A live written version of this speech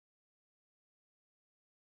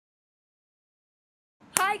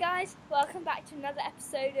guys, welcome back to another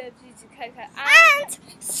episode of Zuzu Coco and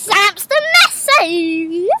Sam's the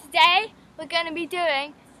Messy. Today we're going to be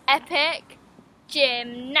doing epic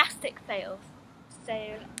gymnastic fails. So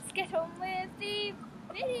let's get on with the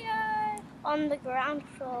video. On the ground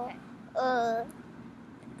floor. Okay.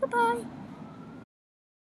 Goodbye.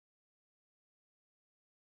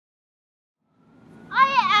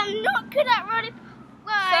 I am not good at running.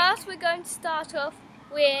 First we're going to start off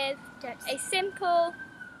with a simple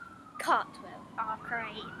cartwheel. Oh,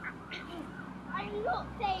 great. I'm not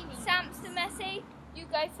failing. Sam's the Messy, you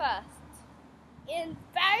go first.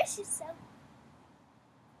 Embarrass yourself.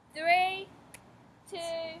 3, 2,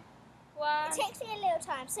 1. It takes me a little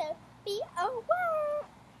time, so be aware.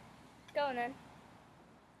 Go on then.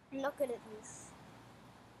 I'm not good at these.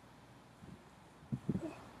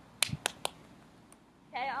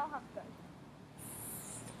 Okay, I'll have to go.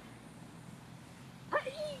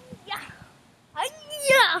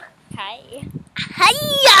 Okay.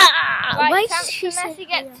 Hiya! Right, Sam's the Messy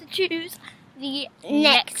gets to choose the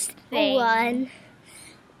next thing. one.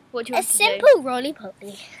 What do you A want to do? simple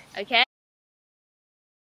roly-poly. Okay.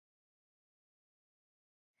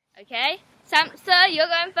 Okay. Samsa, you're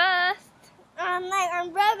going first. No,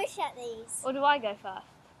 I'm rubbish at these. Or do I go first?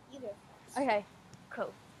 You go first. Okay.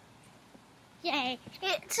 Cool. Yay.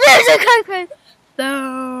 It's Zuzu Coco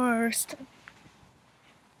first.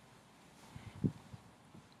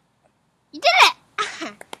 You did it!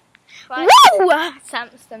 Right. Woo!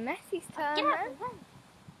 Sam's the Messy's turn. Get out then. of the way.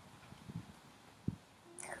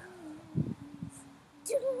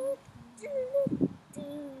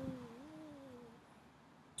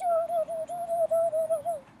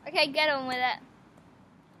 Okay, get on with it.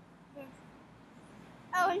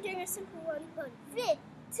 Oh, I'm doing a simple roly-poly. 3,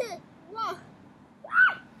 2, 1.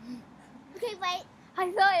 Okay, wait.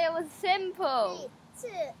 I thought it was simple. 3,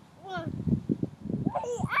 2, 1.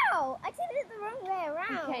 Wait, ow! I did it the wrong way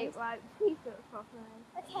around. Okay, right. Please do it properly.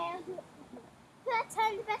 Okay, I'll do it. Third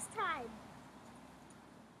time, the best time.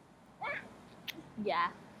 Yeah.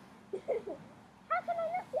 How can I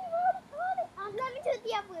not do roly-poly? Oh, let me do it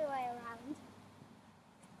the other way around.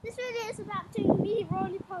 This video is about doing me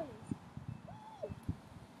roly-polies.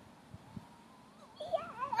 Yeah,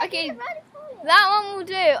 Okay, I did a roly-poly. that one will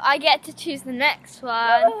do. I get to choose the next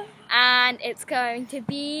one. And it's going to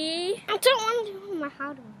be I don't want to do my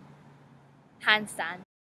hard one. handstand.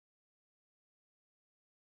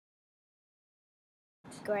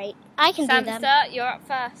 Great. I can do them. Samsa, you're up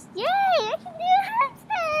first. Yay! I can do a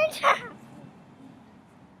handstand.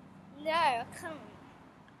 No, I can't.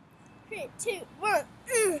 3, 2, 1.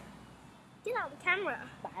 Get out of the camera.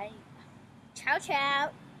 Bye. Ciao, ciao.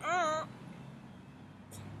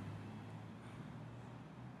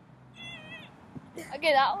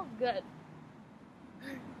 Okay, that was good.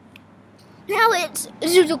 Now it's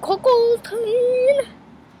Zuzu Coco time.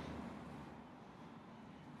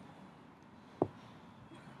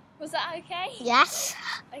 Was that okay? Yes.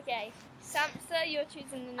 Okay. Samsa, you're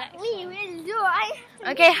choosing the next We one. will do it.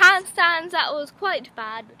 Okay, handstands, that was quite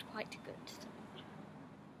bad, but quite good.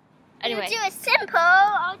 Anyway. You do it simple.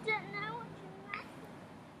 I don't know what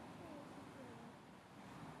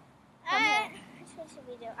what should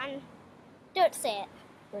we do? Don't say it.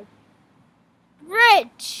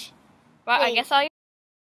 Bridge. Right, I guess I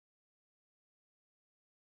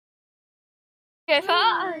go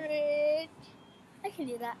first. Bridge. I can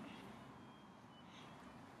do that.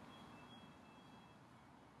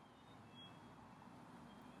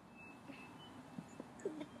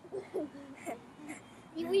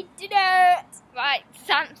 We did it! Right,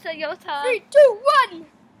 Samsa, your turn. 3, 2, 1!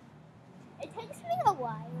 It takes me a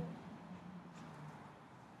while.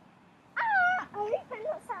 I hope I'm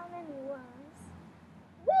not sound any worse.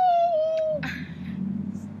 Whee!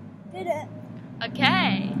 Did it.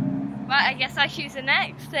 Okay. Right, I guess I choose the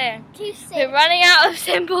next thing. Keep safe. We're running out of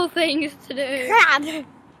simple things to do. Crab.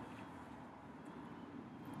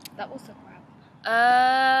 That was a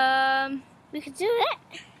crab. We could do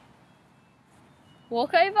it.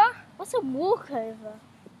 Walkover? What's a walkover?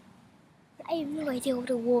 I have no idea what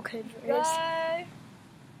a walkover Go. is.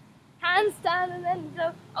 Handstand and then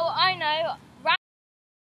go. Oh, I know.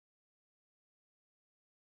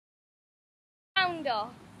 Rounder.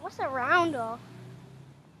 What's a rounder?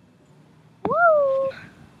 Woo!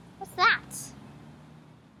 What's that?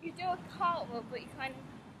 You do a cartwheel, but you kind of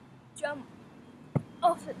jump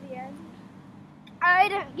off at the end. I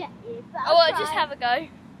don't get you. But Oh, well, just have a go.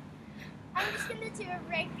 I'm just gonna do a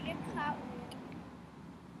regular cartwheel.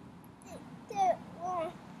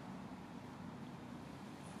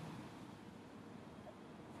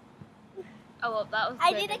 Oh, well, that was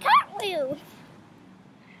I good. did a cartwheel.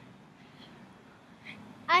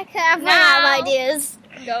 I can't run out of ideas.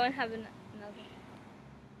 Go and have another.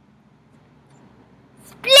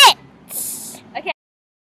 Splits! Okay.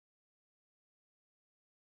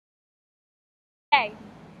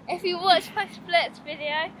 If you watch my splits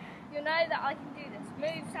video, you'll know that I can do this.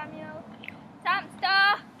 Move, Samuel.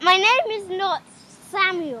 Samstar. My name is not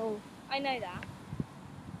Samuel. I know that.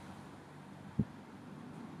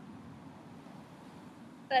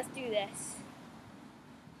 Let's do this.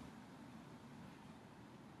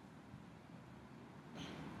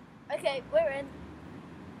 Okay, we're in.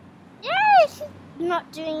 Yeah, she's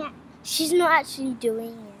not doing it. She's not actually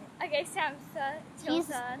doing it. Okay, Samstar, it's your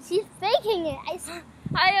turn. She's faking it.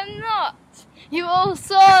 I am not. You all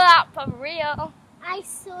saw that for real. I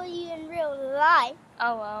saw you in real life.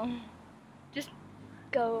 Oh well. Just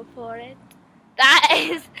go for it. That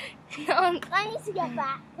is not. I need to get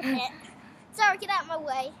back a bit. Sorry, get out of my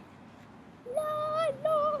way. No.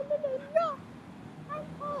 I'm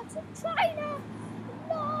part of China.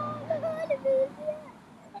 No.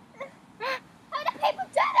 How do people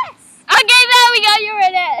do this? Okay, there we go. You're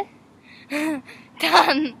in it.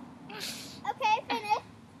 Done. Okay, finish.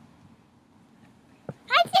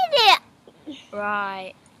 I did it.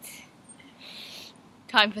 Right.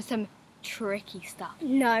 Time for some tricky stuff.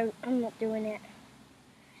 No, I'm not doing it.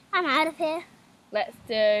 I'm out of here. Let's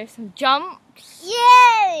do some jumps.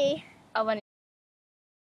 Yay! I want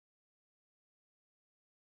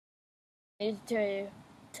to do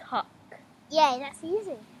tuck. Yay, that's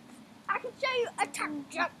easy. I can show you a tuck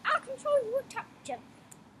jump. I can show you a tuck jump.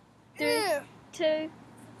 3, 2.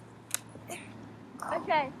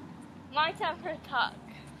 Okay, my turn for a tuck.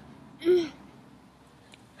 Yay,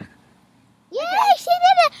 she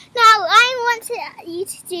did it! Now I want you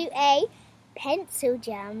to do a pencil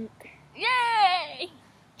jump. Yay!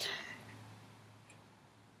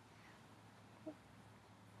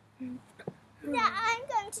 Now I'm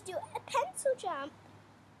going to do a pencil jump.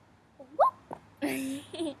 Whoop!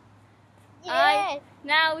 Yeah.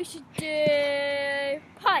 Now we should do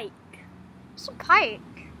pike. What's a pike?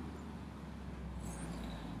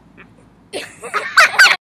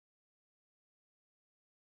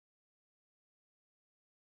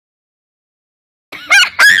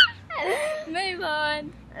 Move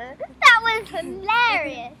on. That was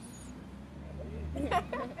hilarious.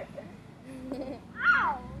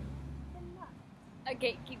 Ow!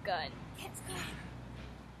 Okay, keep going. Let's go.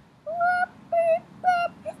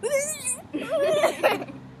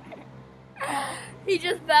 He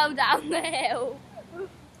just fell down the hill.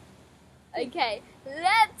 Okay,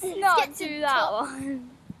 let's not get to do the that top. one.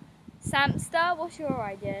 Samstar, what's your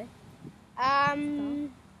idea?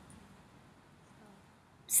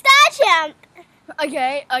 Star jump.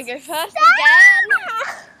 Okay, I go first again.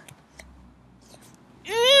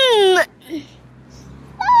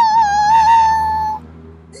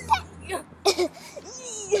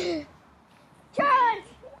 Charge.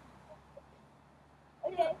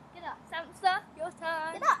 Okay, get up. Samstar, your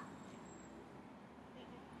turn. Get up.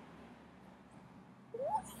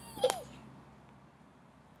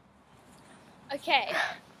 Okay,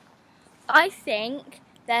 I think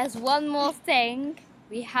there's one more thing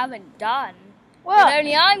we haven't done. What? But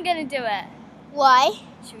only I'm going to do it. Why?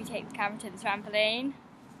 Should we take the camera to the trampoline?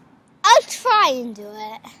 I'll try and do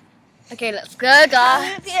it. Okay, let's go,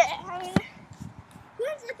 guys.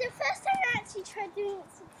 The first time I actually tried doing it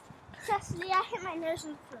successfully, I hit my nose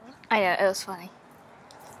on the floor. I know, it was funny.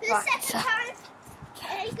 The Right, second time,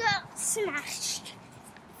 I got smashed.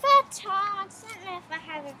 Third time, I don't know if I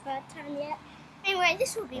have a third time yet. Anyway,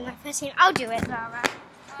 this will be my first time. I'll do it, Lara.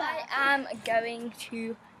 I am going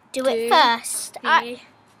to Do it first. the And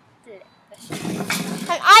delicious.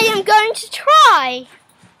 I am going to try.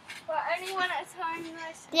 But only one at a time,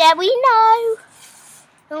 guys. Yeah, we know.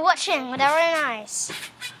 We're watching with our own eyes.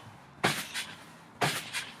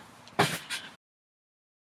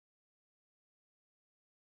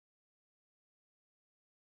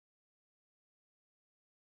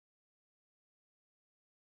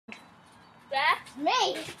 There. Me?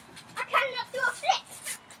 I cannot do a flip.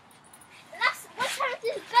 That's what time to do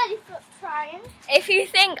the belly flip trying. If you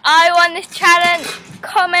think I won this challenge,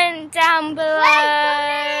 comment down below.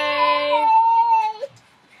 Wait for me.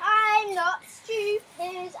 I'm not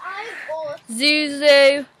stupid. I'm awesome.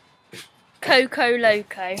 Zuzu, Coco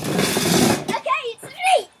Loco. Okay, it's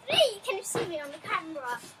me. Can you see me on the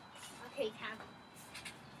camera? Okay, you can.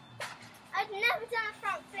 I've never done a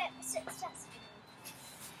front flip successfully.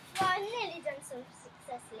 Well, I've nearly done some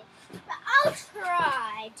successfully, but I'll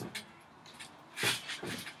try to.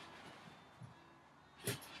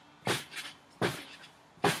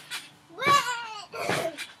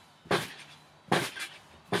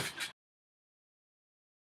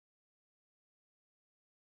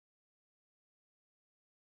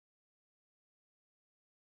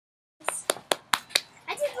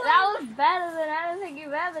 better than anything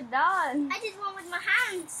you've ever done. I did one with my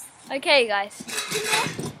hands. Okay, guys.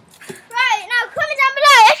 Right, now comment down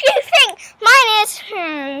below if you think mine is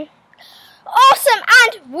awesome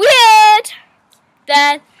and weird.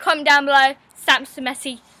 Then comment down below, Samson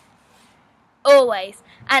Messi, always.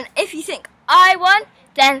 And if you think I won,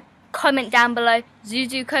 then comment down below,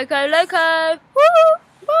 Zuzu Coco Loco. Woo!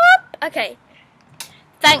 Whoop. Okay.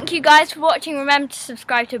 Thank you guys for watching. Remember to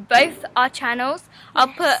subscribe to both our channels. I'll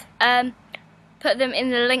put them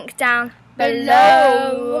in the link down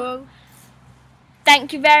below.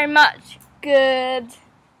 Thank you very much. Good.